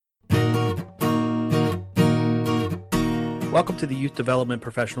Welcome to the Youth Development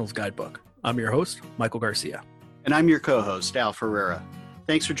Professionals Guidebook. I'm your host, Michael Garcia. And I'm your co-host, Al Ferreira.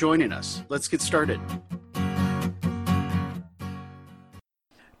 Thanks for joining us. Let's get started.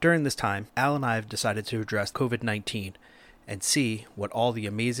 During this time, Al and I have decided to address COVID-19 and see what all the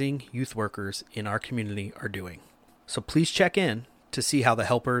amazing youth workers in our community are doing. So please check in to see how the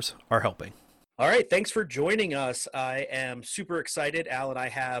helpers are helping. All right, thanks for joining us. I am super excited. Al and I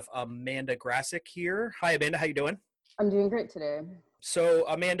have Amanda Grasick here. Hi, Amanda. How you doing? I'm doing great today. So,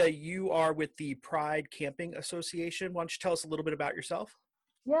 Amanda, you are with the Pride Camping Association. Why don't you tell us a little bit about yourself?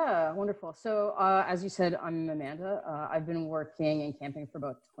 Yeah, wonderful. So, as you said, I'm Amanda. I've been working in camping for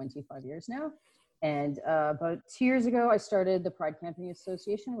about 25 years now. And about 2 years ago, I started the Pride Camping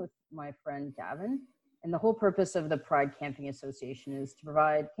Association with my friend Gavin. And the whole purpose of the Pride Camping Association is to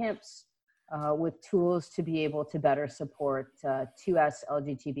provide camps with tools to be able to better support 2S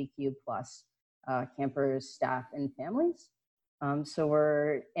LGBTQ plus campers, staff, and families. So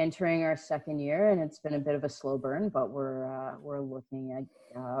we're entering our second year, and it's been a bit of a slow burn, but we're looking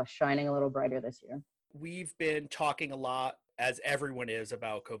at shining a little brighter this year. We've been talking a lot, as everyone is,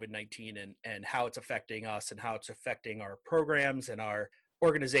 about COVID-19 and how it's affecting us and how it's affecting our programs and our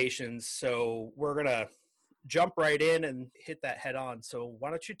organizations. So we're going to jump right in and hit that head on. So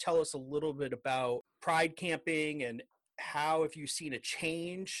why don't you tell us a little bit about Pride Camping and how, if you've seen a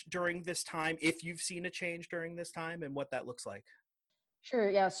change during this time, if you've seen a change during this time, and what that looks like. Sure,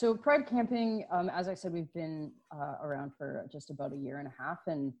 yeah. So Pride Camping, as I said, we've been around for just about a year and a half.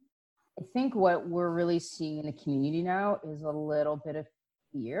 And I think what we're really seeing in the community now is a little bit of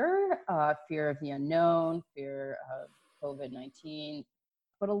fear of the unknown, fear of COVID-19,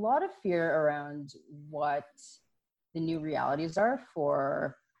 but a lot of fear around what the new realities are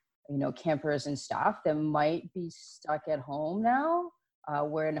for campers and staff that might be stuck at home now,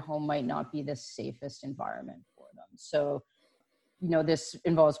 where home might not be the safest environment for them. So, this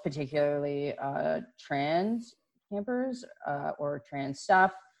involves particularly trans campers or trans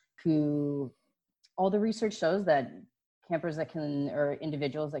staff who, all the research shows that campers or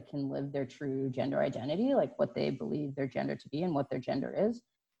individuals that can live their true gender identity, like what they believe their gender to be and what their gender is,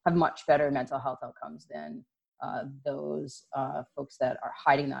 have much better mental health outcomes than those folks that are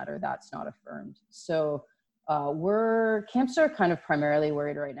hiding that or that's not affirmed. So camps are kind of primarily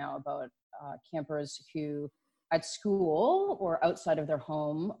worried right now about campers who at school or outside of their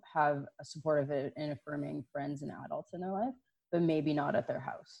home have a supportive and affirming friends and adults in their life, but maybe not at their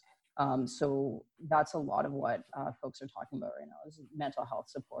house. So that's a lot of what folks are talking about right now, is mental health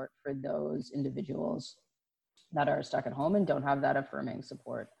support for those individuals that are stuck at home and don't have that affirming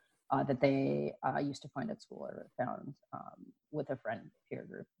support that they used to find at school or found with a friend peer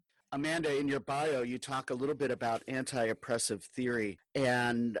group. Amanda, in your bio, you talk a little bit about anti-oppressive theory,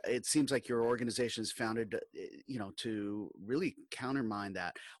 and it seems like your organization is founded, to really countermine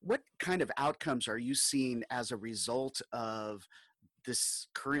that. What kind of outcomes are you seeing as a result of this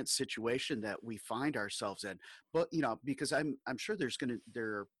current situation that we find ourselves in? But because I'm sure there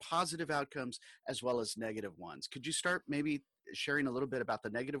are positive outcomes as well as negative ones. Could you start maybe sharing a little bit about the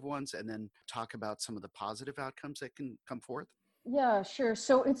negative ones and then talk about some of the positive outcomes that can come forth? Yeah, sure.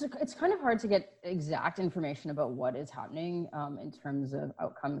 So it's kind of hard to get exact information about what is happening in terms of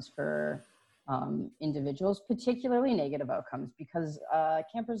outcomes for individuals, particularly negative outcomes, because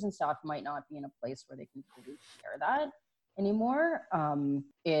campers and staff might not be in a place where they can fully share that anymore.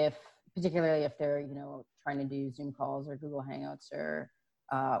 Particularly if they're, trying to do Zoom calls or Google Hangouts or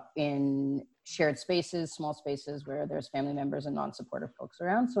in shared spaces, small spaces where there's family members and non-supportive folks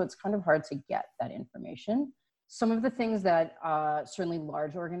around. So it's kind of hard to get that information. Some of the things that certainly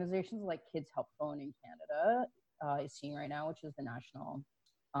large organizations like Kids Help Phone in Canada is seeing right now, which is the National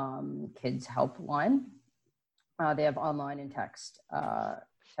Kids Help Line. They have online and text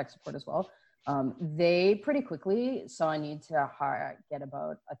support as well. They pretty quickly saw a need to get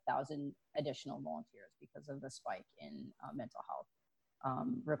about 1,000 additional volunteers because of the spike in mental health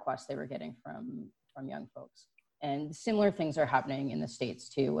requests they were getting from young folks. And similar things are happening in the States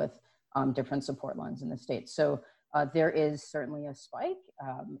too, with different support lines in the States. So there is certainly a spike,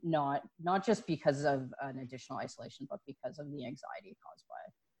 not just because of an additional isolation, but because of the anxiety caused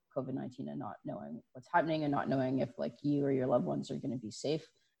by COVID-19 and not knowing what's happening and not knowing if you or your loved ones are going to be safe.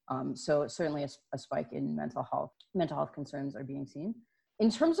 So certainly a spike in mental health concerns are being seen. In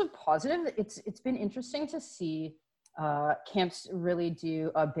terms of positive, it's been interesting to see camps really do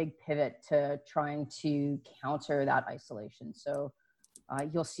a big pivot to trying to counter that isolation. So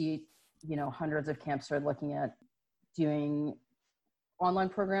you'll see, hundreds of camps are looking at doing online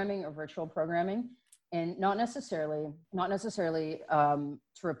programming or virtual programming, and not necessarily to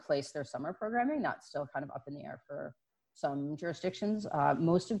replace their summer programming. That's still kind of up in the air for some jurisdictions.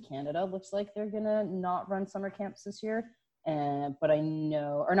 Most of Canada looks like they're gonna not run summer camps this year. But I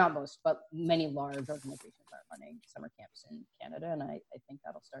know, or not most, but many large organizations are running summer camps in Canada, and I think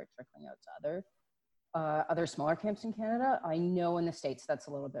that'll start trickling out to other smaller camps in Canada. I know in the States that's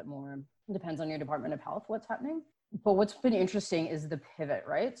a little bit more, depends on your Department of Health what's happening. But what's been interesting is the pivot,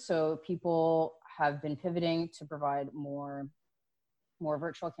 right? So people have been pivoting to provide more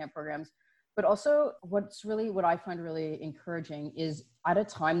virtual camp programs. But also what I find really encouraging is at a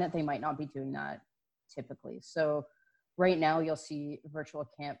time that they might not be doing that typically. So right now, you'll see virtual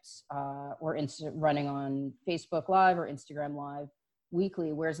camps running on Facebook Live or Instagram Live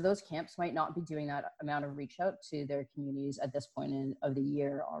weekly, whereas those camps might not be doing that amount of reach out to their communities at this point of the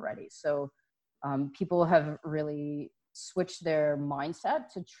year already. So people have really switched their mindset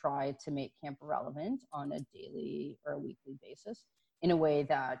to try to make camp relevant on a daily or a weekly basis in a way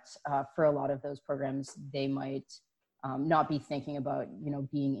that for a lot of those programs, they might not be thinking about,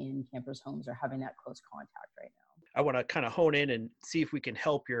 being in campers' homes or having that close contact right now. I want to kind of hone in and see if we can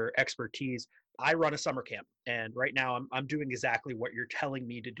help your expertise. I run a summer camp, and right now I'm doing exactly what you're telling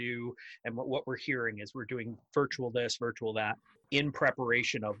me to do. And what we're hearing is we're doing virtual this, virtual that in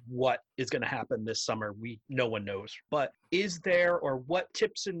preparation of what is going to happen this summer. No one knows. But is there, or what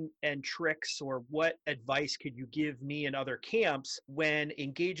tips and tricks or what advice could you give me and other camps when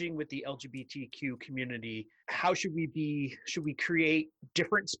engaging with the LGBTQ community? How should we create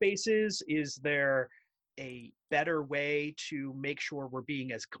different spaces? Is there a better way to make sure we're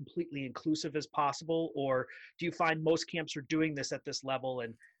being as completely inclusive as possible? Or do you find most camps are doing this at this level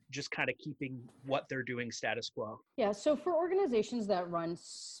and just kind of keeping what they're doing status quo? Yeah, so for organizations that run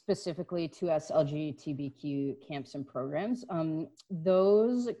specifically to LGBTQ camps and programs,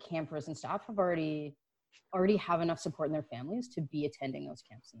 those campers and staff have already have enough support in their families to be attending those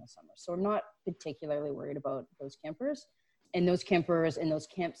camps in the summer. So I'm not particularly worried about those campers. And those campers and those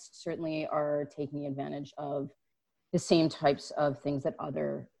camps certainly are taking advantage of the same types of things that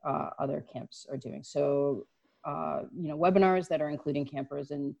other camps are doing. So, webinars that are including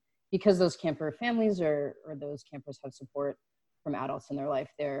campers, and because those camper families or those campers have support from adults in their life,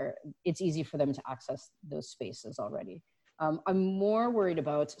 it's easy for them to access those spaces already. I'm more worried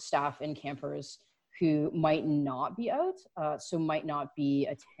about staff and campers who might not be out, so might not be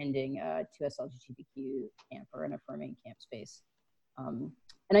attending a 2S LGBTQ camp or an affirming camp space.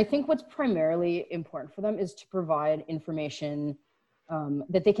 And I think what's primarily important for them is to provide information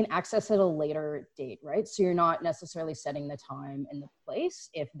that they can access at a later date, right? So you're not necessarily setting the time and the place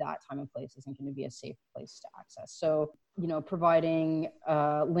if that time and place isn't going to be a safe place to access. So, providing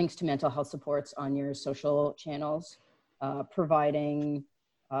links to mental health supports on your social channels, providing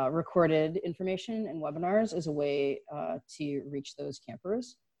recorded information and webinars as a way to reach those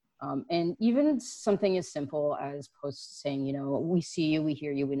campers. And even something as simple as posts saying, we see you, we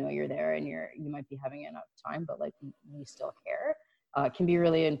hear you, we know you're there, and you might be having enough time, but we still care, can be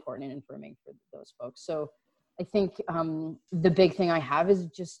really important and affirming for those folks. So I think the big thing I have is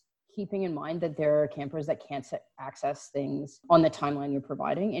just keeping in mind that there are campers that can't access things on the timeline you're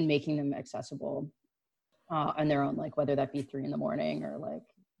providing and making them accessible on their own, whether that be 3 a.m. or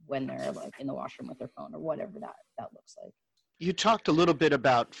when they're in the washroom with their phone or whatever that looks like. You talked a little bit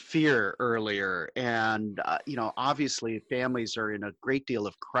about fear earlier, and obviously families are in a great deal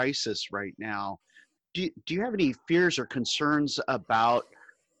of crisis right now. Do you have any fears or concerns about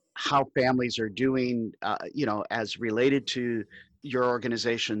how families are doing, as related to your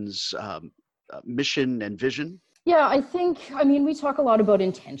organization's mission and vision? Yeah, we talk a lot about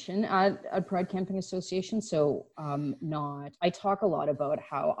intention at Pride Camping Association. So I talk a lot about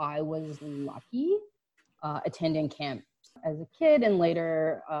how I was lucky attending camp as a kid, and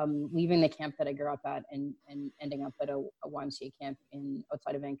later leaving the camp that I grew up at and ending up at a YMCA camp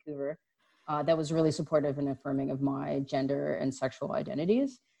outside of Vancouver that was really supportive and affirming of my gender and sexual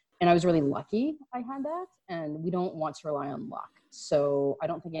identities. And I was really lucky I had that, and we don't want to rely on luck. So I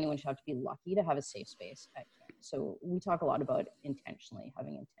don't think anyone should have to be lucky to have a safe space at camp. So we talk a lot about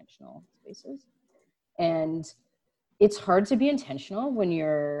having intentional spaces. And it's hard to be intentional when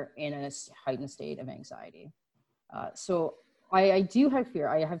you're in a heightened state of anxiety. So I do have fear.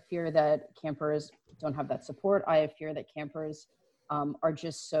 I have fear that campers don't have that support. I have fear that campers are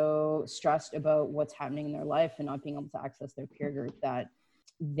just so stressed about what's happening in their life and not being able to access their peer group that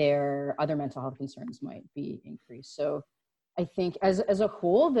their other mental health concerns might be increased. So I think as a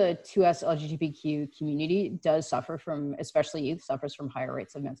whole, the 2S LGBTQ community does suffer from, especially youth, suffers from higher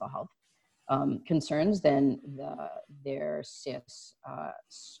rates of mental health concerns than their cis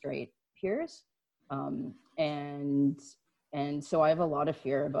straight peers. And And so I have a lot of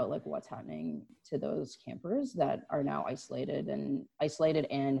fear about like what's happening to those campers that are now isolated and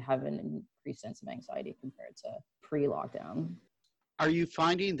have an increased sense of anxiety compared to pre-lockdown. Are you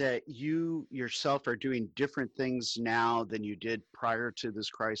finding that you yourself are doing different things now than you did prior to this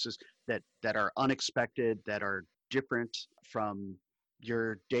crisis that are unexpected, that are different from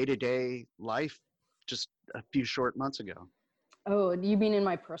your day-to-day life just a few short months ago? Oh, do you mean in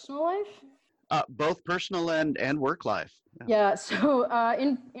my personal life? Both personal and work life. Yeah. Yeah. So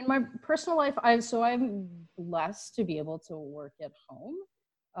in my personal life, I'm blessed to be able to work at home.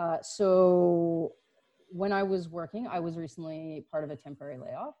 So when I was working, I was recently part of a temporary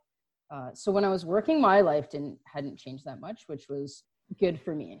layoff. So when I was working, my life hadn't changed that much, which was good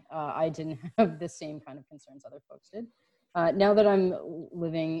for me. I didn't have the same kind of concerns other folks did. Now that I'm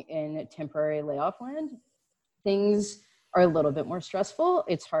living in temporary layoff land, things are a little bit more stressful.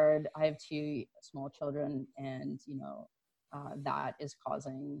 It's hard. I have two small children, and that is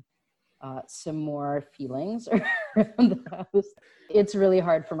causing some more feelings around the house. It's really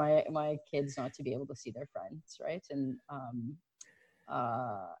hard for my kids not to be able to see their friends, right? And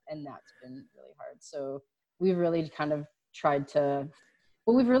that's been really hard. So we've really kind of tried to.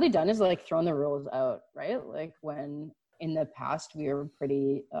 What we've really done is like thrown the rules out, right? Like when in the past we were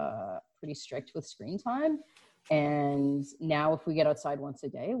pretty strict with screen time, and now if we get outside once a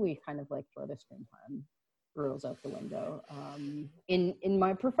day, we kind of like throw the screen time rules out the window. In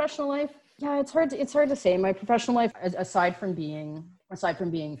my professional life, yeah, it's hard to say. In my professional life, aside from being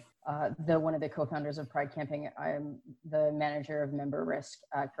the one of the co-founders of Pride Camping, I'm the manager of member risk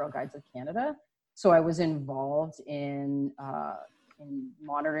at Girl Guides of Canada. So I was involved in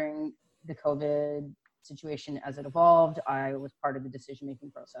monitoring the COVID situation as it evolved. I was part of the decision-making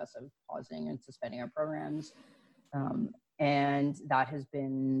process of pausing and suspending our programs. And that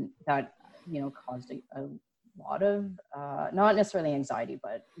caused a lot of, not necessarily anxiety,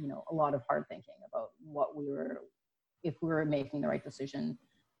 but, a lot of hard thinking about if we were making the right decision,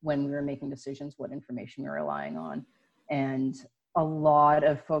 when we were making decisions, what information we were relying on. And a lot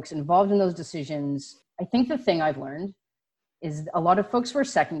of folks involved in those decisions, I think the thing I've learned is a lot of folks were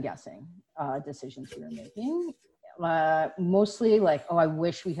second guessing decisions we were making. Mostly like, oh, I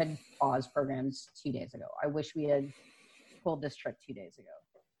wish we had paused programs 2 days ago. I wish we had pulled this trip 2 days ago.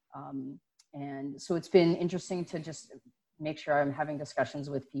 And so it's been interesting to just make sure I'm having discussions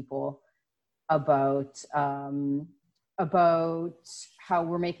with people about how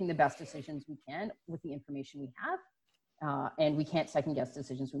we're making the best decisions we can with the information we have. And we can't second guess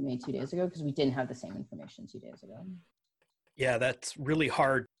decisions we made 2 days ago because we didn't have the same information 2 days ago. Yeah, that's really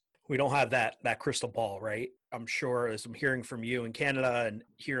hard. We don't have that crystal ball, right? I'm sure as I'm hearing from you in Canada and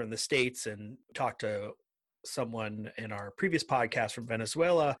here in the States, and talk to someone in our previous podcast from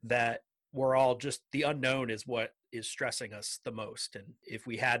Venezuela, that we're all just, the unknown is what is stressing us the most. And if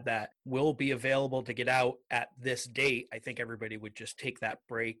we had that will be available to get out at this date, I think everybody would just take that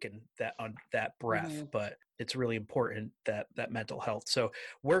break and that breath. Mm-hmm. But it's really important that mental health. So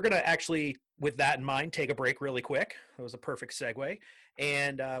we're going to actually, with that in mind, take a break really quick. That was a perfect segue.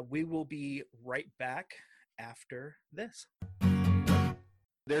 And we will be right back after this.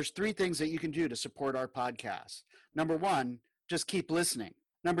 There's 3 things that you can do to support our podcast. Number 1, just keep listening.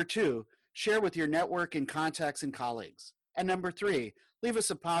 Number 2, share with your network and contacts and colleagues. And number 3, leave us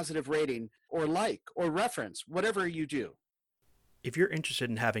a positive rating or like or reference, whatever you do. If you're interested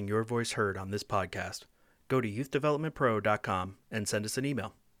in having your voice heard on this podcast, go to youthdevelopmentpro.com and send us an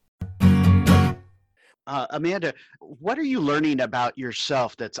email. Amanda, what are you learning about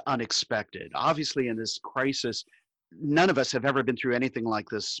yourself that's unexpected? Obviously, in this crisis, none of us have ever been through anything like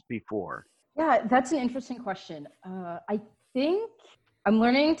this before. Yeah, that's an interesting question. I think I'm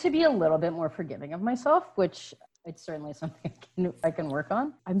learning to be a little bit more forgiving of myself, which it's certainly something I can work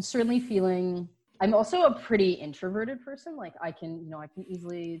on. I'm certainly feeling, I'm also a pretty introverted person. Like I can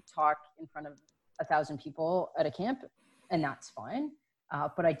easily talk in front of 1,000 people at a camp, and that's fine.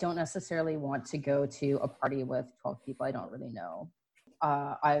 But I don't necessarily want to go to a party with 12 people I don't really know.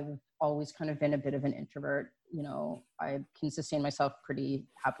 I've always kind of been a bit of an introvert. I can sustain myself pretty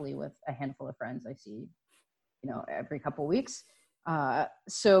happily with a handful of friends I see, every couple of weeks.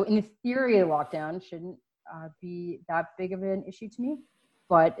 So in theory, a lockdown shouldn't be that big of an issue to me.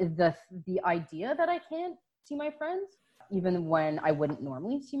 But the idea that I can't see my friends, even when I wouldn't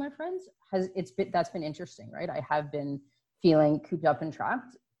normally see my friends, that's been interesting, right? I have been feeling cooped up and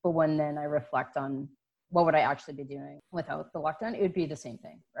trapped, but when then I reflect on what would I actually be doing without the lockdown, it would be the same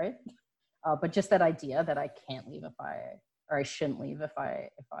thing, right? But just that idea that I can't leave or I shouldn't leave if I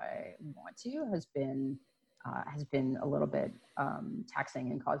want to has been a little bit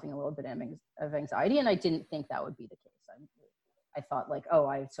taxing and causing a little bit of anxiety, and I didn't think that would be the case. I'm I thought like, oh,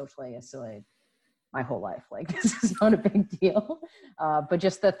 I socially isolate my whole life. Like this is not a big deal. But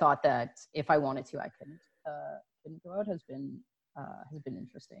just the thought that if I wanted to, I couldn't go out has been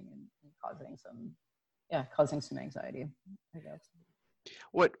interesting and causing some anxiety, I guess.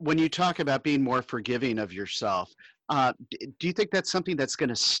 When you talk about being more forgiving of yourself, do you think that's something that's going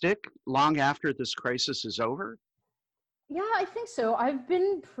to stick long after this crisis is over? Yeah, I think so. I've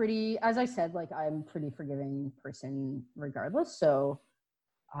been pretty, as I said, like I'm a pretty forgiving person regardless. So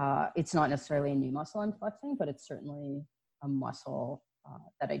it's not necessarily a new muscle I'm flexing, but it's certainly a muscle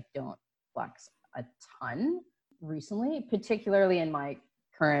that I don't flex a ton recently, particularly in my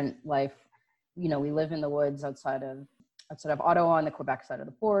current life. You know, we live in the woods outside of Ottawa on the Quebec side of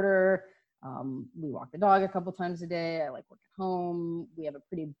the border. We walk the dog a couple times a day. I like work at home. We have a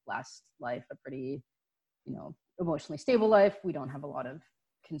pretty blessed life, a pretty, you know, emotionally stable life. We don't have a lot of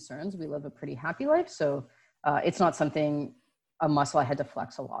concerns. We live a pretty happy life. So it's not a muscle I had to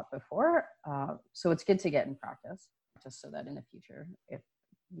flex a lot before. So it's good to get in practice just so that in the future, if,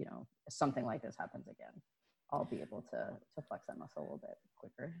 you know, something like this happens again, I'll be able to flex that muscle a little bit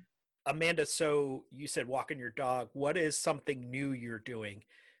quicker. Amanda, so you said walking your dog. What is something new you're doing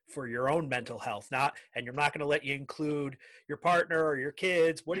for your own mental health? And you're not going to let you include your partner or your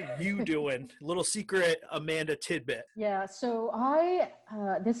kids. What are you doing? Little secret Amanda tidbit. Yeah, so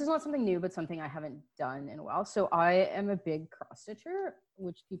this is not something new, but something I haven't done in a while. So I am a big cross stitcher,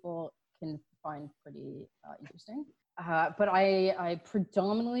 which people can find pretty interesting. But I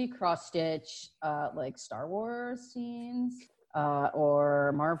predominantly cross stitch like Star Wars scenes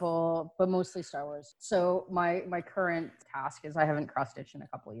or Marvel, but mostly Star Wars. So my current task is, I haven't cross stitched in a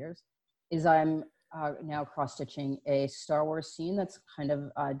couple of years, is I'm now cross stitching a Star Wars scene that's kind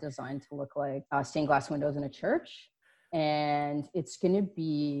of designed to look like stained glass windows in a church. And it's going to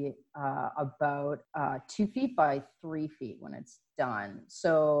be about 2 feet by 3 feet when it's done.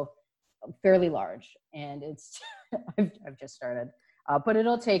 So fairly large, and it's I've just started, but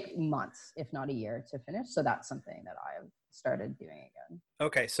it'll take months, if not a year, to finish. So that's something that I've started doing again.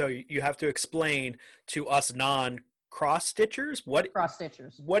 Okay, so you have to explain to us non-cross stitchers what cross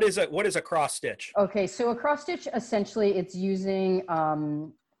stitchers. What is a cross stitch? Okay, so a cross stitch, essentially, it's using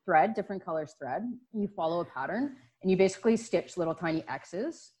thread, different colors thread. You follow a pattern, and you basically stitch little tiny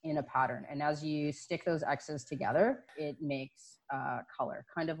X's in a pattern. And as you stick those X's together, it makes color.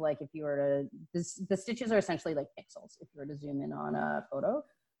 Kind of like if you were to, the stitches are essentially like pixels. If you were to zoom in on a photo,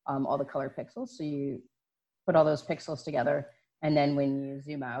 all the color pixels. So you put all those pixels together, and then when you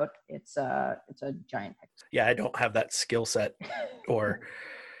zoom out, it's a giant pixel. Yeah, I don't have that skill set, or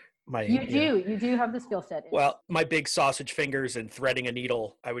you do have the skill set. Well, my big sausage fingers and threading a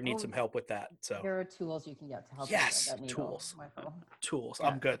needle, I would need some help with that. So there are tools you can get to help. Yes, you with that needle, tools. Michael. Tools. Yeah.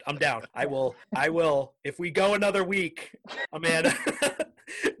 I'm good. I'm down. I will. If we go another week, Amanda,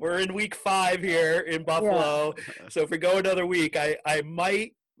 we're in week 5 here in Buffalo. Yeah. So if we go another week, I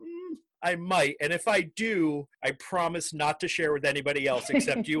might. And if I do, I promise not to share with anybody else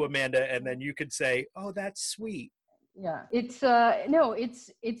except you, Amanda. And then you could say, oh, that's sweet. Yeah, it's I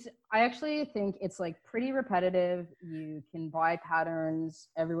actually think it's like pretty repetitive. You can buy patterns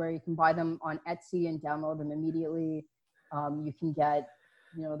everywhere. You can buy them on Etsy and download them immediately. You can get,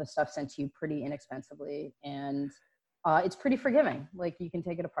 the stuff sent to you pretty inexpensively, and it's pretty forgiving. Like you can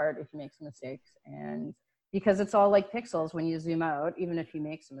take it apart if you make some mistakes, and because it's all like pixels, when you zoom out, even if you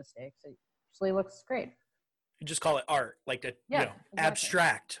make some mistakes, it usually looks great. You just call it art, like exactly.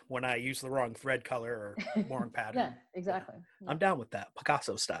 abstract when I use the wrong thread color or wrong pattern. Yeah, exactly. I'm down with that.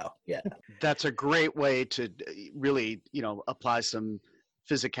 Picasso style. Yeah. That's a great way to really, apply some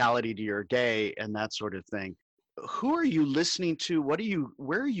physicality to your day and that sort of thing. Who are you listening to?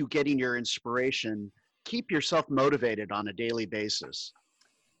 Where are you getting your inspiration? Keep yourself motivated on a daily basis.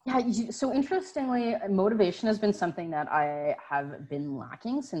 Yeah, so interestingly, motivation has been something that I have been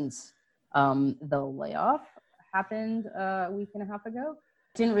lacking since the layoff happened a week and a half ago.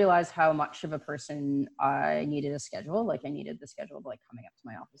 Didn't realize how much of a person I needed a schedule. Like I needed the schedule of like coming up to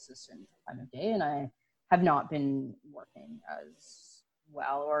my office a certain time of day, and I have not been working as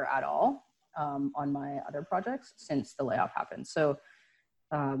well or at all on my other projects since the layoff happened. So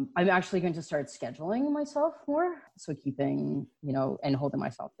I'm actually going to start scheduling myself more. So keeping, and holding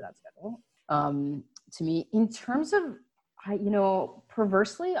myself to that schedule. To me, in terms of,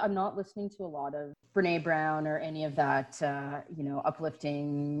 perversely, I'm not listening to a lot of Brene Brown or any of that,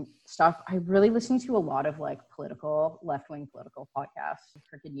 uplifting stuff. I'm really listening to a lot of like left-wing political podcasts,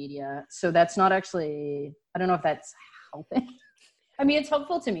 Crooked Media. So that's not actually, I don't know if that's helping. I mean, it's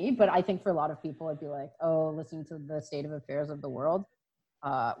helpful to me, but I think for a lot of people, it'd be like, oh, listening to the state of affairs of the world.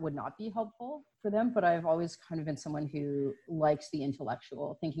 would not be helpful for them. But I've always kind of been someone who likes the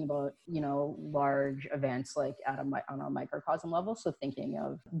intellectual, thinking about, large events like on a microcosm level. So thinking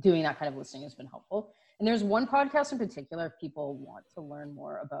of doing that kind of listening has been helpful. And there's one podcast in particular, if people want to learn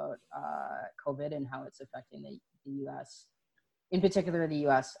more about COVID and how it's affecting the U.S., in particular the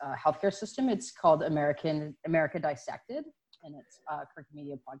U.S. Healthcare system. It's called America Dissected, and it's a Crooked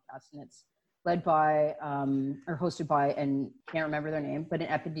Media podcast, and it's led by or hosted by, and can't remember their name, but an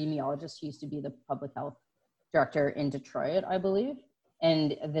epidemiologist who used to be the public health director in Detroit, I believe.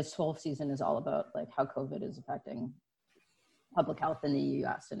 And this whole season is all about like how COVID is affecting public health in the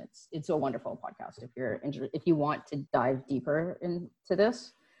U.S. And it's a wonderful podcast if you want to dive deeper into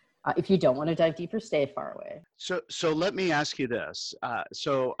this. If you don't want to dive deeper, stay far away. So let me ask you this.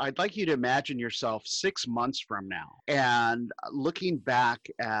 So I'd like you to imagine yourself 6 months from now and looking back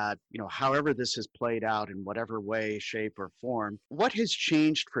at, however this has played out in whatever way, shape, or form, what has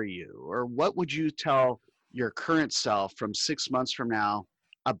changed for you? Or what would you tell your current self from 6 months from now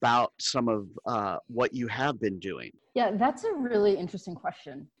about some of what you have been doing? Yeah, that's a really interesting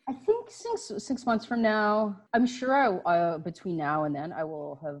question. I think six months from now, I'm sure between now and then, I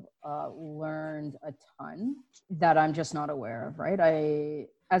will have learned a ton that I'm just not aware of, right?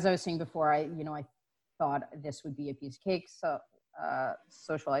 As I was saying before, I thought this would be a piece of cake, so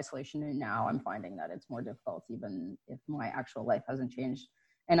social isolation, and now I'm finding that it's more difficult, even if my actual life hasn't changed.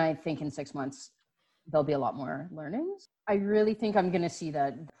 And I think in 6 months, there'll be a lot more learnings. I really think I'm going to see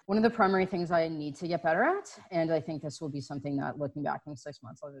that one of the primary things I need to get better at, and I think this will be something that looking back in 6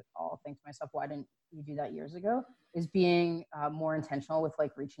 months, I'll think to myself, why didn't you do that years ago, is being more intentional with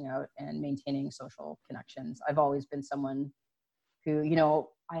like reaching out and maintaining social connections. I've always been someone who,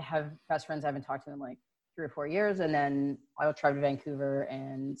 I have best friends I haven't talked to them like 3 or 4 years, and then I'll travel to Vancouver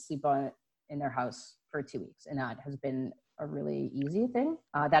and sleep in their house for 2 weeks. And that has been a really easy thing.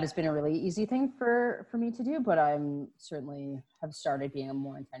 That has been a really easy thing for me to do, but I'm certainly have started being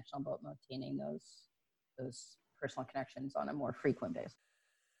more intentional about maintaining those personal connections on a more frequent basis.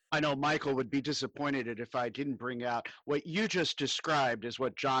 I know Michael would be disappointed if I didn't bring out what you just described as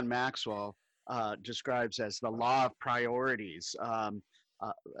what John Maxwell describes as the law of priorities.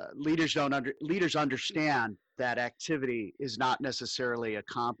 Leaders understand that activity is not necessarily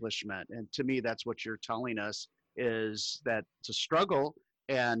accomplishment, and to me, that's what you're telling us, is that it's a struggle,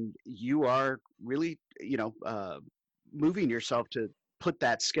 and you are really, moving yourself to put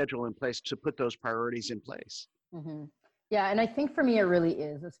that schedule in place, to put those priorities in place. Mm-hmm. Yeah, and I think for me, it really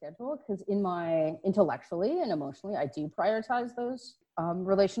is a schedule, because intellectually and emotionally, I do prioritize those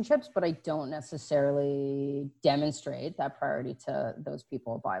relationships, but I don't necessarily demonstrate that priority to those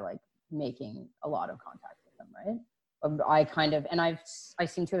people by like making a lot of contact with them, right? I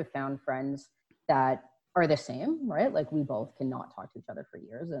seem to have found friends that are the same, right? Like we both cannot talk to each other for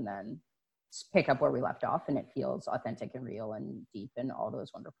years and then pick up where we left off, and it feels authentic and real and deep and all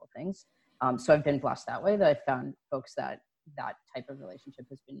those wonderful things. So I've been blessed that way, that I found folks that type of relationship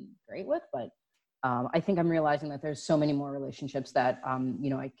has been great with. But I think I'm realizing that there's so many more relationships that,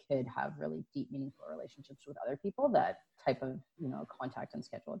 I could have really deep, meaningful relationships with other people. That type of, contact and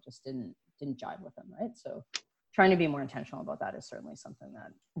schedule just didn't jive with them, right? So trying to be more intentional about that is certainly something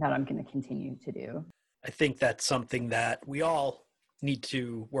that I'm going to continue to do. I think that's something that we all need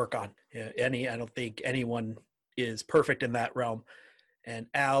to work on. I don't think anyone is perfect in that realm. And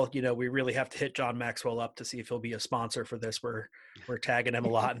Al, we really have to hit John Maxwell up to see if he'll be a sponsor for this. We're tagging him a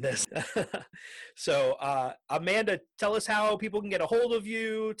lot in this. So Amanda, tell us how people can get a hold of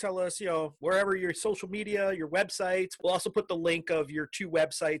you. Tell us, wherever your social media, your websites. We'll also put the link of your 2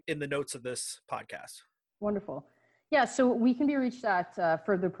 websites in the notes of this podcast. Wonderful. Yeah, so we can be reached at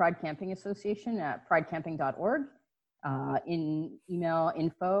for the Pride Camping Association at pridecamping.org, in email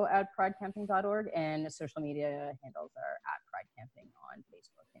info@pridecamping.org, and social media handles are at Pride Camping on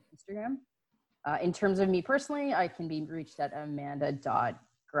Facebook and Instagram. In terms of me personally, I can be reached at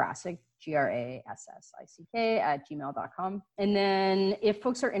amanda.grassick, GRASSICK, @gmail.com. And then if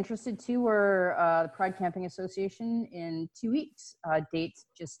folks are interested too, we're the Pride Camping Association in 2 weeks, dates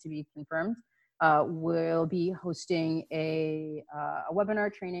just to be confirmed. We'll be hosting a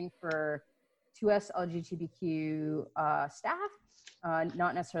webinar training for 2S LGBTQ staff,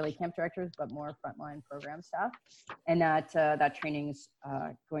 not necessarily camp directors, but more frontline program staff. And that training is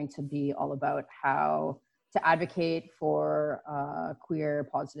going to be all about how to advocate for queer,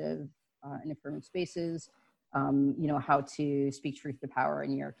 positive, and affirming spaces. How to speak truth to power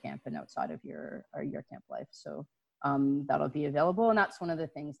in your camp and outside of your camp life. So that'll be available, and that's one of the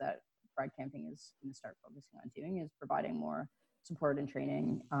things that Pride Camping is going to start focusing on doing, is providing more support and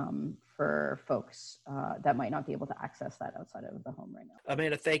training for folks that might not be able to access that outside of the home right now.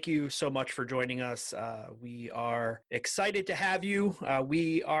 Amanda, thank you so much for joining us. We are excited to have you.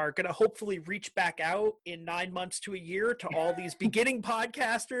 We are going to hopefully reach back out in 9 months to a year to all these beginning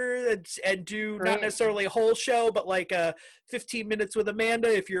podcasters and do Great. not necessarily a whole show, but like 15 minutes with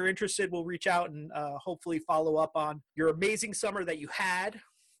Amanda. If you're interested, we'll reach out and hopefully follow up on your amazing summer that you had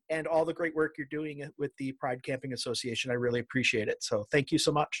and all the great work you're doing with the Pride Camping Association. I really appreciate it. So thank you so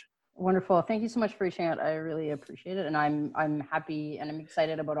much. Wonderful. Thank you so much for reaching out. I really appreciate it. And I'm happy and I'm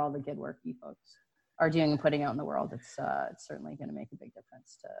excited about all the good work you folks are doing and putting out in the world. It's certainly going to make a big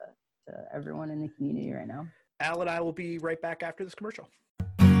difference to everyone in the community right now. Al and I will be right back after this commercial.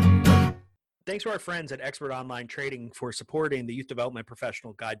 Thanks to our friends at Expert Online Trading for supporting the Youth Development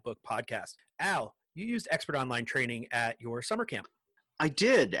Professional Guidebook podcast. Al, you used Expert Online Training at your summer camp. I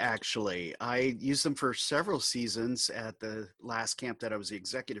did, actually. I used them for several seasons at the last camp that I was the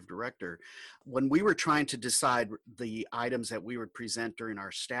executive director. When we were trying to decide the items that we would present during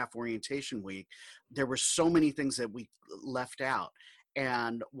our staff orientation week, there were so many things that we left out.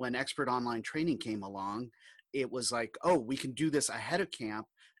 And when Expert Online Training came along, it was like, oh, we can do this ahead of camp,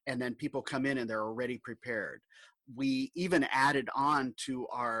 and then people come in and they're already prepared. We even added on to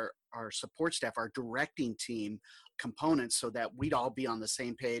our support staff, our directing team components, so that we'd all be on the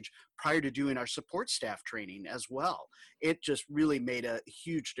same page prior to doing our support staff training as well. It just really made a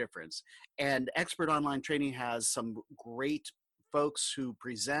huge difference. And Expert Online Training has some great folks who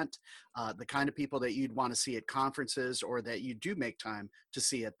present, the kind of people that you'd want to see at conferences or that you do make time to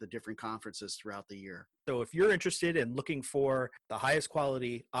see at the different conferences throughout the year. So if you're interested in looking for the highest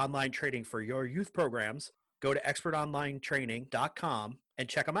quality online training for your youth programs, go to expertonlinetraining.com and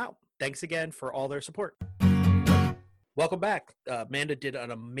check them out. Thanks again for all their support. Welcome back. Amanda did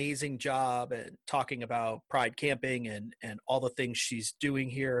an amazing job at talking about Pride Camping and all the things she's doing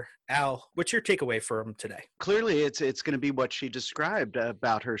here. Al, what's your takeaway from today? Clearly, it's going to be what she described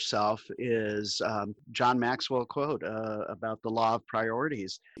about herself is John Maxwell quote about the law of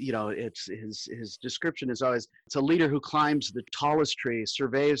priorities. You know, it's his description is always, it's a leader who climbs the tallest tree,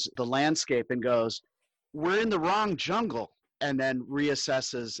 surveys the landscape and goes, we're in the wrong jungle, and then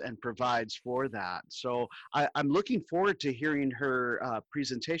reassesses and provides for that. So I'm looking forward to hearing her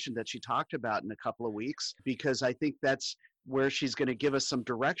presentation that she talked about in a couple of weeks, because I think that's where she's going to give us some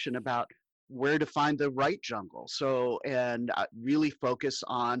direction about where to find the right jungle. So, and really focus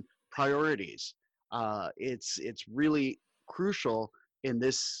on priorities. It's really crucial in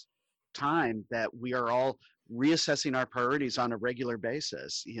this time that we are all reassessing our priorities on a regular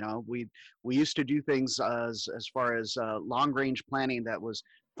basis. You know, we used to do things as far as long range planning that was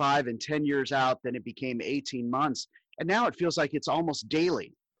 5 and 10 years out, then it became 18 months. And now it feels like it's almost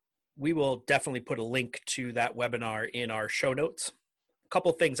daily. We will definitely put a link to that webinar in our show notes. A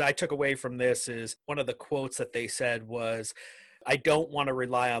couple things I took away from this is one of the quotes that they said was, I don't want to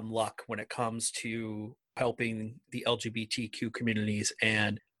rely on luck when it comes to helping the LGBTQ communities.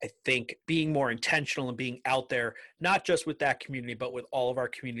 And I think being more intentional and being out there, not just with that community, but with all of our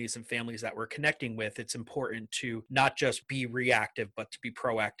communities and families that we're connecting with, it's important to not just be reactive, but to be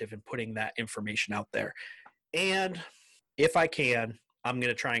proactive in putting that information out there. And if I can, I'm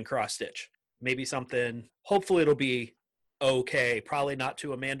going to try and cross stitch. Maybe something, hopefully it'll be okay. Probably not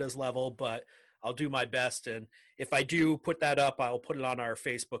to Amanda's level, but I'll do my best. And if I do put that up, I'll put it on our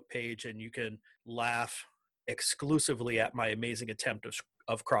Facebook page and you can laugh exclusively at my amazing attempt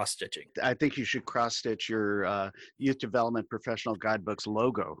of cross-stitching. I think you should cross-stitch your Youth Development Professional Guidebook's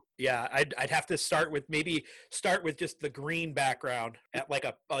logo. Yeah, I'd have to start with just the green background at like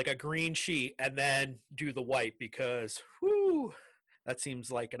a green sheet and then do the white, because whoo, that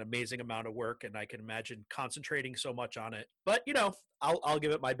seems like an amazing amount of work, and I can imagine concentrating so much on it. But you know, I'll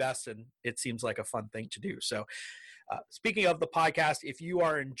give it my best, and it seems like a fun thing to do. So speaking of the podcast, if you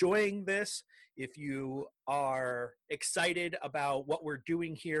are enjoying this, if you are excited about what we're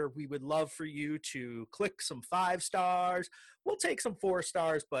doing here, we would love for you to click some 5 stars. We'll take some 4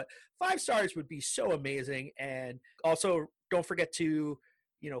 stars, but 5 stars would be so amazing. And also don't forget to,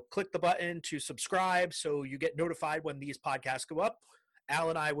 click the button to subscribe so you get notified when these podcasts go up. Al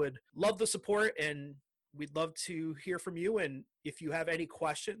and I would love the support, and we'd love to hear from you. And if you have any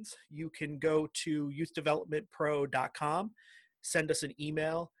questions, you can go to youthdevelopmentpro.com, send us an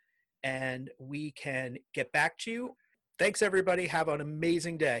email, and we can get back to you. Thanks, everybody. Have an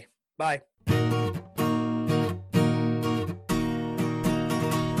amazing day. Bye.